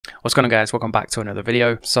What's going on, guys? Welcome back to another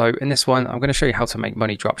video. So in this one, I'm going to show you how to make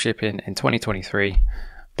money dropshipping in 2023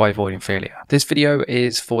 by avoiding failure. This video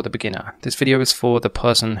is for the beginner. This video is for the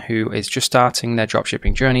person who is just starting their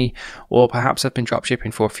dropshipping journey, or perhaps have been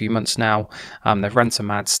dropshipping for a few months now. They've run some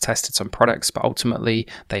ads, tested some products, but ultimately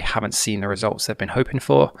they haven't seen the results they've been hoping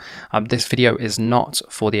for. This video is not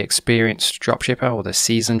for the experienced dropshipper or the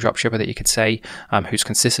seasoned dropshipper that you could say, who's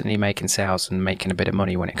consistently making sales and making a bit of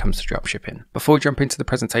money when it comes to dropshipping. Before we jump into the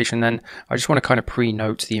presentation then, I just want to kind of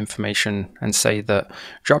pre-note the information and say that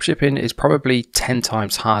dropshipping is probably 10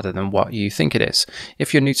 times harder than what you think it is.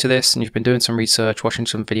 If you're new to this and you've been doing some research, watching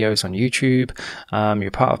some videos on YouTube,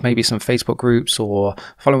 you're part of maybe some Facebook groups or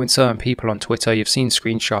following certain people on Twitter, you've seen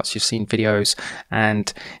screenshots, you've seen videos,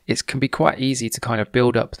 and it can be quite easy to kind of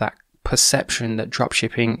build up that perception that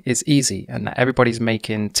dropshipping is easy and that everybody's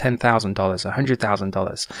making $10,000,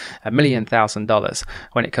 $100,000, $1,000,000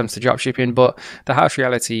 when it comes to dropshipping. But the harsh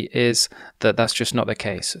reality is that that's just not the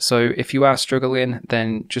case. So if you are struggling,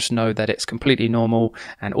 then just know that it's completely normal,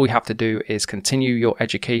 and all you have to do is continue your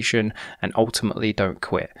education and ultimately don't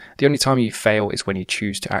quit. The only time you fail is when you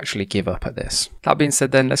choose to actually give up at this. That being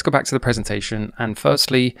said, then let's go back to the presentation. And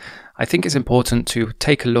firstly, I think it's important to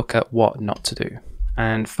take a look at what not to do.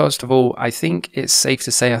 And first of all, I think it's safe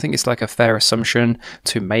to say, I think it's like a fair assumption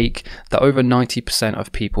to make that over 90%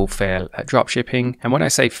 of people fail at dropshipping. And when I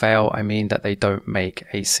say fail, I mean that they don't make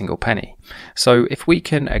a single penny. So if we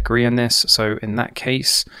can agree on this, so in that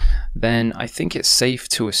case, then I think it's safe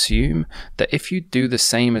to assume that if you do the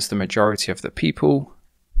same as the majority of the people,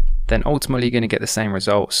 then ultimately you're going to get the same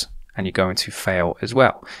results, and you're going to fail as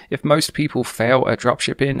well. If most people fail at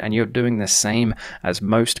dropshipping and you're doing the same as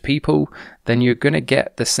most people, then you're going to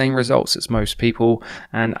get the same results as most people.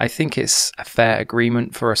 And I think it's a fair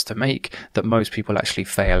agreement for us to make that most people actually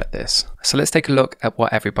fail at this. So let's take a look at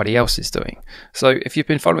what everybody else is doing. So if you've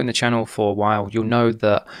been following the channel for a while, you'll know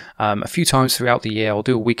that a few times throughout the year, I'll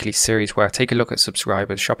do a weekly series where I take a look at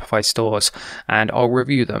subscribers, Shopify stores, and I'll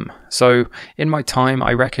review them. So in my time,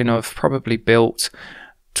 I reckon I've probably built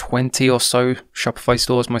 20 or so Shopify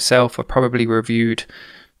stores myself. I've probably reviewed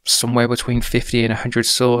somewhere between 50 and 100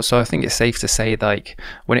 stores. So I think it's safe to say, like,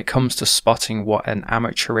 when it comes to spotting what an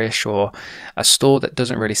amateurish or a store that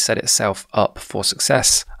doesn't really set itself up for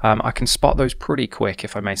success, I can spot those pretty quick,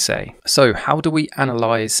 if I may say. So how do we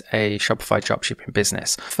analyze a Shopify dropshipping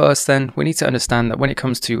business? First then, we need to understand that when it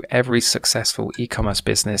comes to every successful e-commerce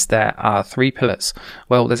business, there are 3 pillars.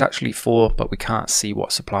 Well, there's actually 4, but we can't see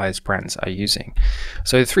what suppliers brands are using.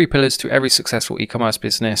 So the 3 pillars to every successful e-commerce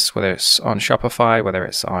business, whether it's on Shopify, whether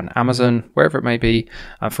it's on Amazon, wherever it may be,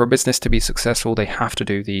 for a business to be successful, they have to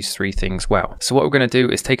do these 3 things well. So what we're going to do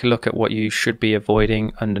is take a look at what you should be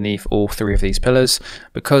avoiding underneath all 3 of these pillars.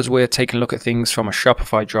 Because we're taking a look at things from a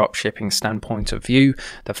Shopify dropshipping standpoint of view,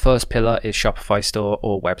 the first pillar is Shopify store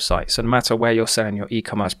or website. So no matter where you're selling your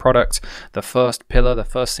e-commerce product, the first pillar, the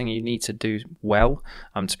first thing you need to do well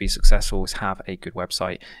to be successful is have a good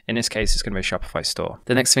website. In this case, it's going to be a Shopify store.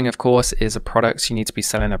 The next thing, of course, is a product. You need to be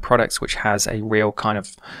selling a product which has a real kind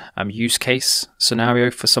of use case scenario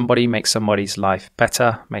for somebody, make somebody's life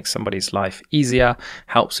better, make somebody's life easier,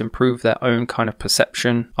 helps improve their own kind of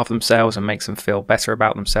perception of themselves and makes them feel better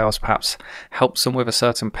about themselves, perhaps helps them with a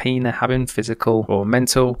certain pain they're having, physical or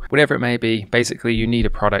mental, whatever it may be. Basically, you need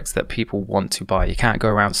a product that people want to buy. You can't go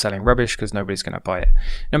around selling rubbish because nobody's going to buy it.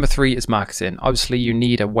 Number 3 is marketing. Obviously, you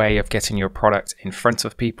need a way of getting your product in front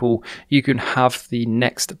of people. You can have the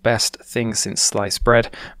next best thing since sliced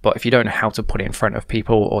bread, but if you don't know how to put it in front of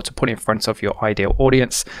people or to put it in front of your ideal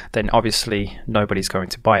audience, then obviously nobody's going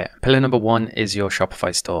to buy it. Pillar number 1 is your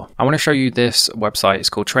Shopify store. I want to show you this website. It's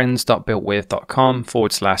called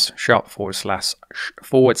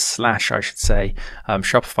trends.builtwith.com/shop/, I should say,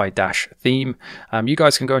 Shopify-theme. You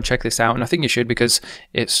guys can go and check this out, and I think you should, because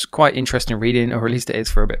it's quite interesting reading, or at least it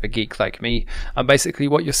is for a bit of a geek like me. Basically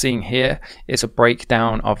what you're seeing here is a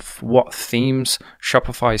breakdown of what themes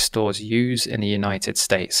Shopify stores use in the United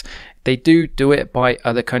States. They do it by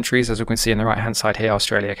other countries, as we can see on the right hand side here: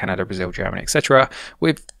 Australia, Canada, Brazil, Germany, etc.,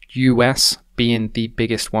 with US being the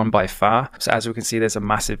biggest one by far. So as we can see, there's a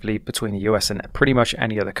massive leap between the US and pretty much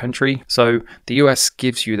any other country. So the US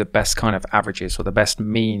gives you the best kind of averages or the best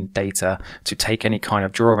mean data to take any kind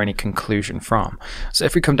of draw any conclusion from. So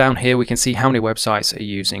if we come down here, we can see how many websites are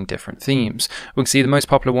using different themes. We can see the most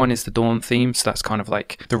popular one is the Dawn theme. So that's kind of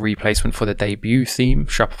like the replacement for the Debut theme,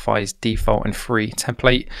 Shopify's default and free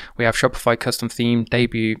template. We have Shopify custom theme,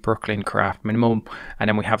 Debut, Brooklyn, Craft, Minimal, and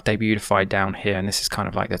then we have Debutify down here, and this is kind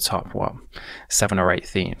of like the top one. 7 or 8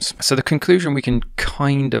 themes. So the conclusion we can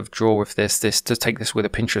kind of draw with this to take this with a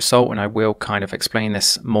pinch of salt, and I will kind of explain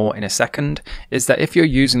this more in a second, is that if you're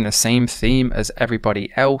using the same theme as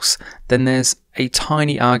everybody else, then there's a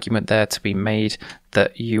tiny argument there to be made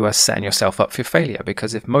that you are setting yourself up for failure,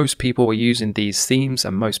 because if most people are using these themes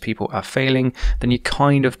and most people are failing, then you're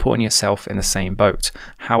kind of putting yourself in the same boat.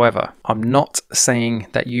 However, I'm not saying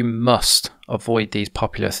that you must avoid these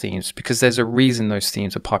popular themes, because there's a reason those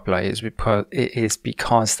themes are popular. It is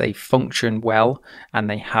because they function well and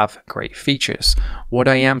they have great features. What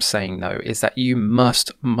I am saying though is that you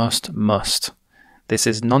must, this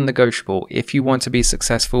is non-negotiable. If you want to be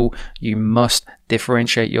successful, you must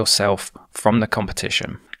differentiate yourself from the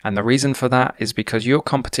competition. And the reason for that is because your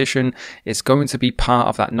competition is going to be part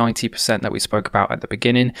of that 90% that we spoke about at the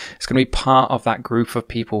beginning. It's going to be part of that group of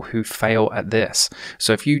people who fail at this.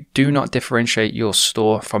 So if you do not differentiate your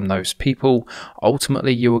store from those people,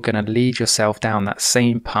 ultimately you are going to lead yourself down that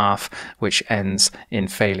same path which ends in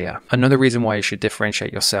failure. Another reason why you should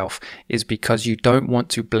differentiate yourself is because you don't want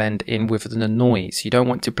to blend in with the noise. You don't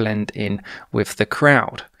want to blend in with the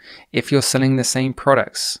crowd. If you're selling the same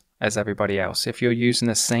products as everybody else, if you're using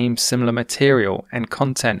the same similar material and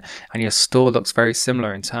content, and your store looks very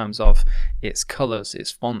similar in terms of its colors,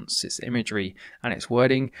 its fonts, its imagery, and its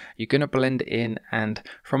wording, you're going to blend in, and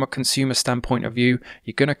from a consumer standpoint of view,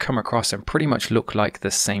 you're going to come across and pretty much look like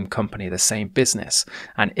the same company, the same business.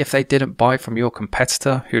 And if they didn't buy from your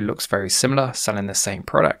competitor who looks very similar, selling the same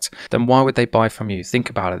product, then why would they buy from you?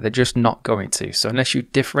 Think about it. They're just not going to. So unless you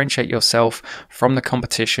differentiate yourself from the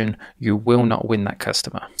competition, you will not win that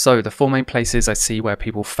customer. So the 4 main places I see where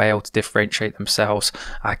people fail to differentiate themselves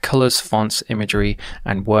are colors, fonts, imagery,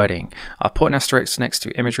 and wording. I'll put an asterisk next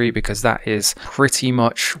to imagery because that is pretty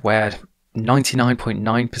much where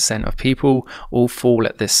 99.9% of people all fall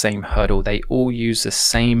at this same hurdle. They all use the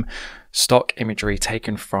same stock imagery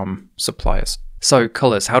taken from suppliers. So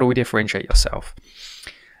colors, how do we differentiate yourself?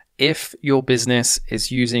 If your business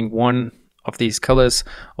is using one of these colors,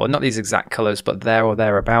 or not these exact colors, but there or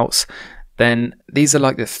thereabouts, then these are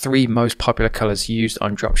like the 3 most popular colors used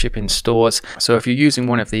on dropshipping stores. So if you're using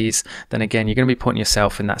one of these, then again, you're going to be putting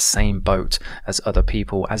yourself in that same boat as other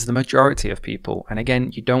people, as the majority of people. And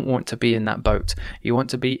again, you don't want to be in that boat. You want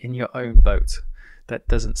to be in your own boat that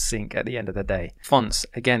doesn't sink at the end of the day. Fonts,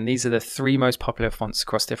 again, these are the 3 most popular fonts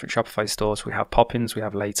across different Shopify stores. We have Poppins, we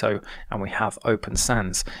have Lato, and we have Open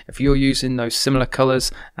Sans. If you're using those similar colors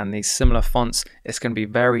and these similar fonts, it's going to be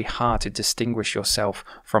very hard to distinguish yourself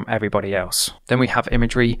from everybody else. Then we have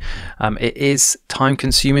imagery. It is time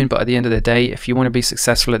consuming, but at the end of the day, if you want to be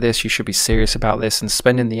successful at this, you should be serious about this, and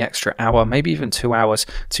spending the extra hour, maybe even 2 hours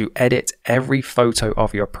to edit every photo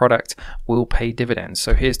of your product will pay dividends.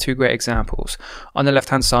 So here's 2 great examples. On the left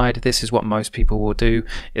hand side, this is what most people will do,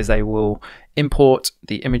 is they will import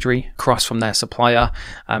the imagery across from their supplier.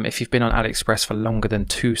 If you've been on AliExpress for longer than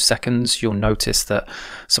 2 seconds, you'll notice that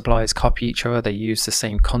suppliers copy each other, they use the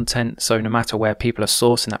same content. So no matter where people are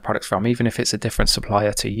sourcing that product from, even if it's a different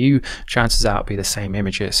supplier to you, chances are it'll be the same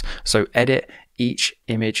images. So edit each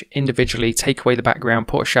image individually, take away the background,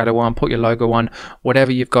 put a shadow on, put your logo on,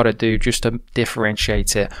 whatever you've got to do just to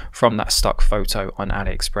differentiate it from that stock photo on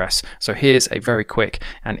AliExpress. So here's a very quick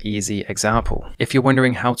and easy example. If you're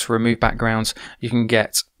wondering how to remove backgrounds, you can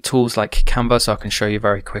get tools like Canva, so I can show you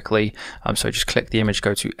very quickly. So just click the image,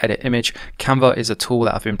 go to edit image. Canva is a tool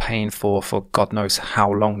that I've been paying for God knows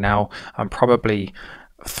how long now. Probably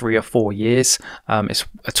 3 or 4 years. It's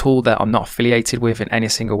a tool that I'm not affiliated with in any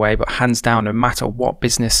single way, but hands down, no matter what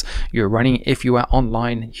business you're running, if you are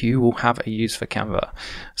online, you will have a use for Canva.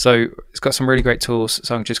 So it's got some really great tools.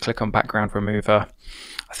 So I can just click on background remover.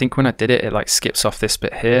 I think when I did it, it like skips off this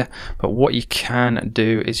bit here, but what you can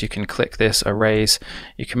do is you can click this erase,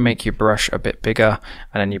 you can make your brush a bit bigger,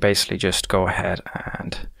 and then you basically just go ahead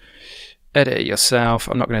and edit it yourself.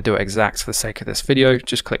 I'm not going to do it exact for the sake of this video.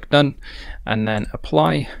 Just click done and then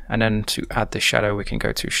apply, and then to add the shadow, we can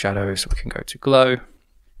go to shadows, we can go to glow,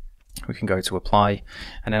 we can go to apply,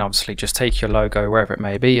 and then obviously just take your logo wherever it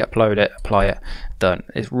may be, upload it, apply it, done.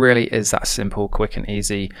 It really is that simple, quick and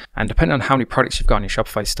easy. And depending on how many products you've got in your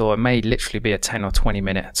Shopify store, it may literally be a 10 or 20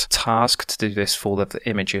 minute task to do this for the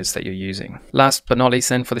images that you're using. Last but not least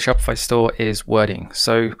then for the Shopify store is wording.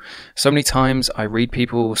 So many times I read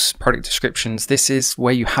people's product descriptions. This is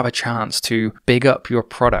where you have a chance to big up your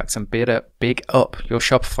products and big up your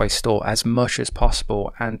Shopify store as much as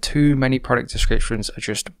possible. And too many product descriptions are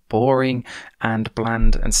just boring and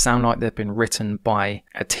bland and sound like they've been written by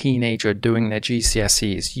a teenager doing their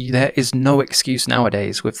GCSEs. There is no excuse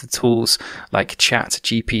nowadays with the tools like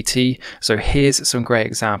ChatGPT. So here's some great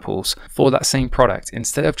examples for that same product.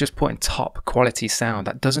 Instead of just putting top quality sound,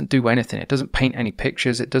 that doesn't do anything. It doesn't paint any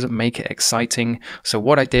pictures. It doesn't make it exciting. So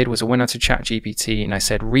what I did was I went onto ChatGPT and I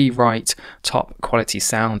said, rewrite top quality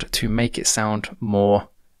sound to make it sound more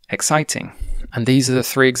exciting. And these are the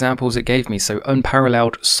 3 examples it gave me. So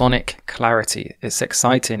unparalleled sonic clarity. It's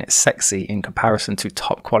exciting, it's sexy in comparison to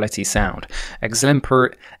top quality sound.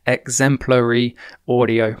 Exemplary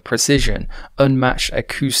audio precision. Unmatched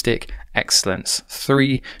acoustic excellence.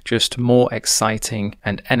 3 just more exciting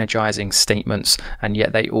and energizing statements, and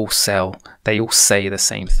yet they all say the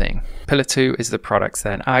same thing. Pillar 2 is the product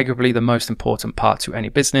then, arguably the most important part to any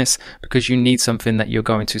business, because you need something that you're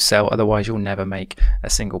going to sell, otherwise you'll never make a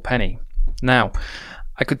single penny. Now,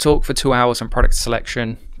 I could talk for 2 hours on product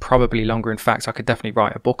selection, probably longer. In fact, I could definitely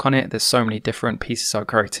write a book on it. There's so many different pieces of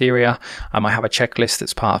criteria. I have a checklist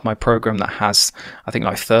that's part of my program that has, I think,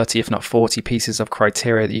 like 30, if not 40 pieces of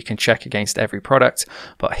criteria that you can check against every product.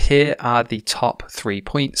 But here are the top 3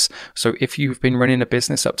 points. So if you've been running a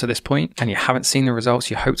business up to this point and you haven't seen the results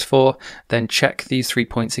you hoped for, then check these 3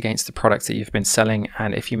 points against the product that you've been selling.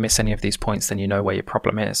 And if you miss any of these points, then you know where your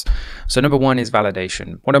problem is. So number 1 is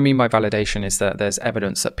validation. What I mean by validation is that there's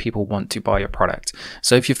evidence that people want to buy your product.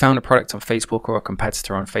 So if you found a product on Facebook or a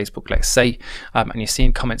competitor on Facebook, let's say, and you're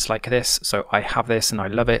seeing comments like this, so I have this and I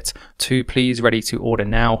love it, 2 please, ready to order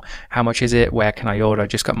now, how much is it, where can I order,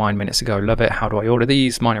 just got mine minutes ago, love it, how do I order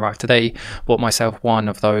these, mine arrived today, bought myself 1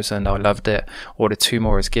 of those and I loved it, ordered 2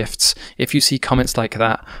 more as gifts. If you see comments like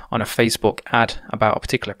that on a Facebook ad about a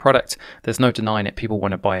particular product, there's no denying it, people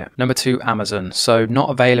want to buy it. Number 2, Amazon. So not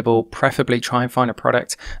available, preferably try and find a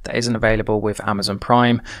product that isn't available with Amazon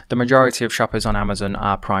Prime. The majority of shoppers on Amazon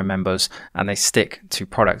are Prime members, and they stick to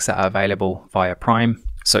products that are available via Prime.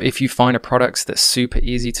 So if you find a product that's super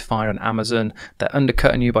easy to find on Amazon, they're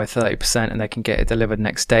undercutting you by 30% and they can get it delivered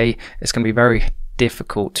next day, it's going to be very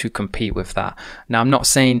difficult to compete with that. Now, I'm not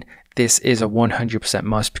saying this is a 100%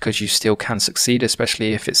 must, because you still can succeed,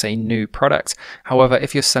 especially if it's a new product. However,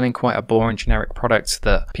 if you're selling quite a boring generic product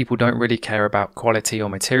that people don't really care about quality or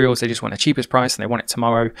materials, they just want the cheapest price and they want it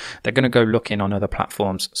tomorrow, they're going to go looking on other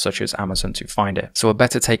platforms such as Amazon to find it. So a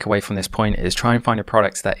better takeaway from this point is try and find a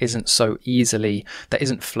product that isn't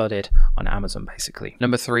flooded on Amazon, basically.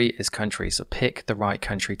 Number 3 is country. So pick the right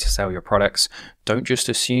country to sell your products. Don't just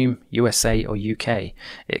assume USA or UK.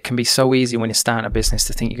 It can be so easy when you're starting a business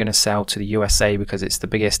to think you're going to sell to the USA because it's the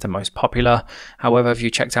biggest and most popular. However, if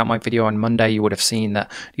you checked out my video on Monday, you would have seen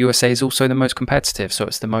that the USA is also the most competitive. So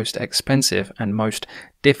it's the most expensive and most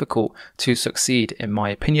difficult to succeed, in my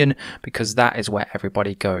opinion, because that is where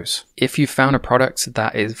everybody goes. If you found a product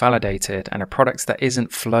that is validated and a product that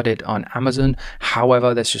isn't flooded on Amazon,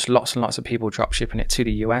 however, there's just lots and lots of people drop shipping it to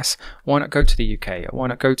the US, why not go to the UK? Why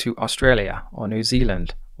not go to Australia or New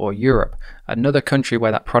Zealand or Europe, another country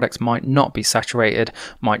where that product might not be saturated,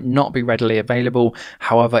 might not be readily available.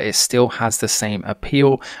 However, it still has the same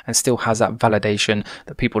appeal and still has that validation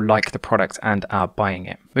that people like the product and are buying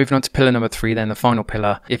it. Moving on to pillar number 3, then the final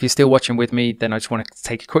pillar. If you're still watching with me, then I just want to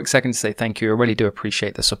take a quick second to say thank you. I really do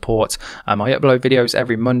appreciate the support. I upload videos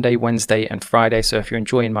every Monday, Wednesday and Friday. So if you're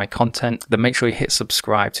enjoying my content, then make sure you hit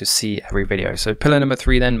subscribe to see every video. So pillar number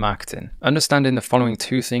 3 then, marketing. Understanding the following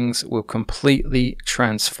 2 things will completely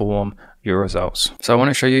transform your results. So I want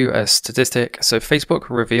to show you a statistic. So Facebook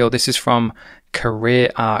revealed, this is from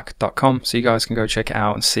careerarc.com, so you guys can go check it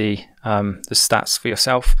out and see the stats for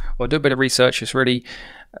yourself, or do a bit of research. It's really,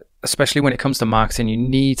 especially when it comes to marketing, you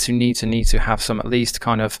need to have some at least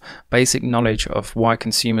kind of basic knowledge of why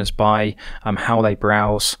consumers buy, how they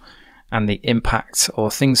browse, and the impact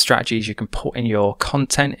or strategies you can put in your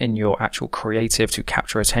content, in your actual creative to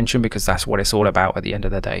capture attention, because that's what it's all about at the end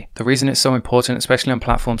of the day. The reason it's so important, especially on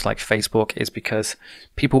platforms like Facebook, is because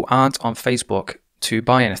people aren't on Facebook to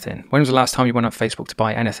buy anything. When was the last time you went on Facebook to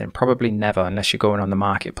buy anything? Probably never, unless you're going on the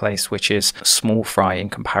marketplace, which is small fry in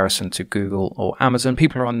comparison to Google or Amazon.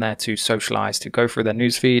 People are on there to socialize, to go through their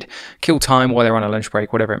newsfeed, kill time while they're on a lunch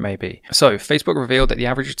break, whatever it may be. So Facebook revealed that the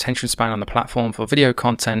average attention span on the platform for video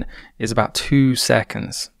content is about 2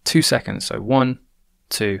 seconds. 2 seconds. So 1,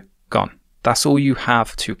 2, gone. That's all you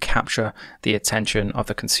have to capture the attention of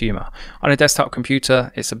the consumer. On a desktop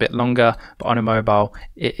computer, it's a bit longer, but on a mobile,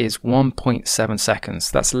 it is 1.7 seconds.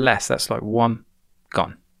 That's less. That's like 1,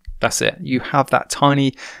 gone. That's it. You have that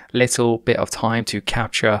tiny little bit of time to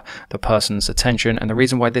capture the person's attention. And the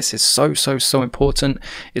reason why this is so important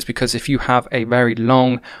is because if you have a very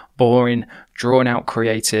long, boring, drawn out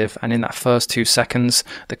creative, and in that first 2 seconds,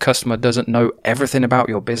 the customer doesn't know everything about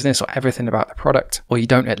your business or everything about the product, or you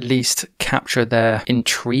don't at least capture their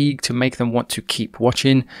intrigue to make them want to keep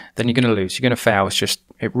watching, then you're going to lose. You're going to fail.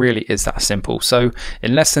 It really is that simple. So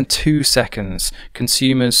in less than 2 seconds,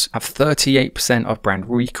 consumers have 38% of brand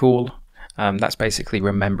recall. That's basically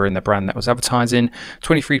remembering the brand that was advertising,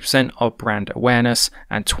 23% of brand awareness,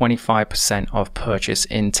 and 25% of purchase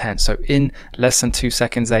intent. So in less than 2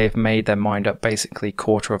 seconds, they have made their mind up basically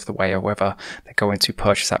quarter of the way of whether they're going to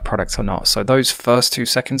purchase that product or not. So those first 2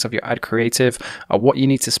 seconds of your ad creative are what you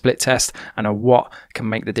need to split test and are what can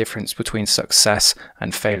make the difference between success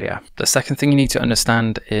and failure. The second thing you need to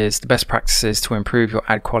understand is the best practices to improve your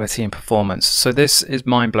ad quality and performance. So this is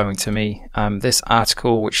mind-blowing to me. This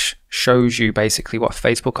article, which shows you basically what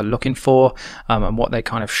Facebook are looking for and what they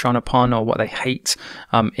kind of shun upon or what they hate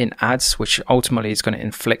in ads, which ultimately is going to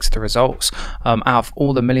inflict the results. Out of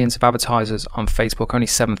all the millions of advertisers on Facebook, only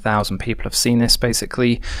 7,000 people have seen this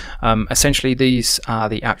basically. Essentially, these are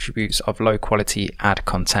the attributes of low quality ad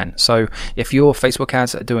content. So if your Facebook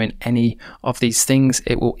ads are doing any of these things,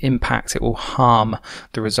 it will harm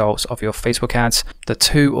the results of your Facebook ads. The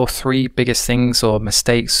 2 or 3 biggest things or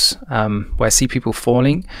mistakes where I see people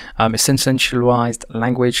falling is sensationalized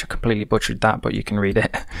language. I completely butchered that, but you can read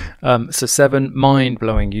it. So 7,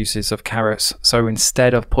 mind-blowing uses of carrots. So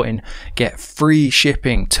instead of putting get free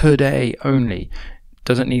shipping today only,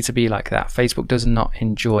 doesn't need to be like that. Facebook does not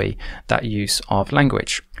enjoy that use of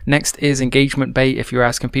language. Next is engagement bait. If you're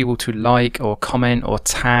asking people to like or comment or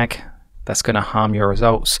tag, that's going to harm your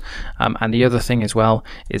results. And the other thing as well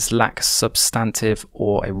is lack substantive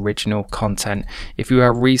or original content. If you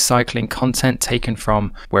are recycling content taken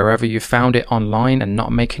from wherever you found it online and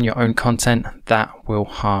not making your own content, that will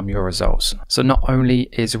harm your results. So not only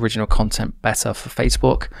is original content better for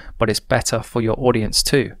Facebook, but it's better for your audience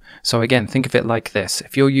too. So again, think of it like this.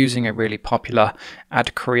 If you're using a really popular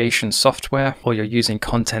ad creation software, or you're using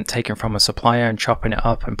content taken from a supplier and chopping it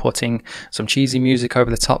up and putting some cheesy music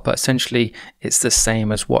over the top, but essentially it's the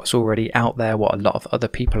same as what's already out there, what a lot of other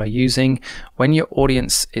people are using. When your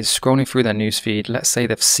audience is scrolling through their newsfeed, let's say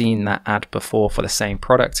they've seen that ad before for the same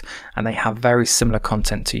product and they have very similar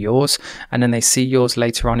content to yours, and then they see yours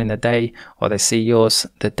later on in the day, or they see yours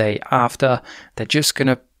the day after, they're just going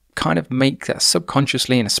to kind of make that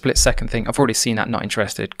subconsciously in a split second think, I've already seen that, not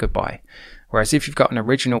interested, goodbye. Whereas if you've got an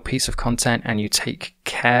original piece of content and you take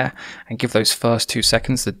care and give those first 2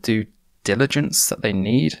 seconds the due diligence that they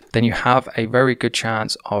need, then you have a very good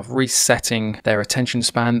chance of resetting their attention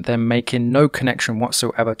span, them making no connection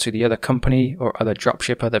whatsoever to the other company or other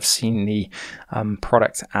dropshipper they've seen the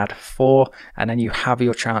product ad for, and then you have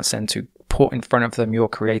your chance then to put in front of them your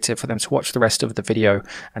creative for them to watch the rest of the video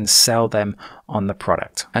and sell them on the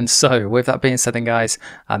product. And so with that being said then guys,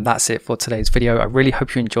 that's it for today's video. I really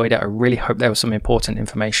hope you enjoyed it. I really hope there was some important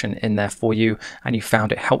information in there for you and you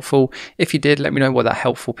found it helpful. If you did, let me know what that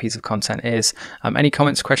helpful piece of content is. Any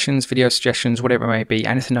comments, questions, video suggestions, whatever it may be,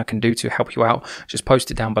 anything I can do to help you out, just post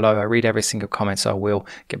it down below. I read every single comment, so I will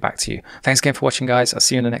get back to you. Thanks again for watching guys. I'll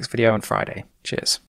see you in the next video on Friday. Cheers.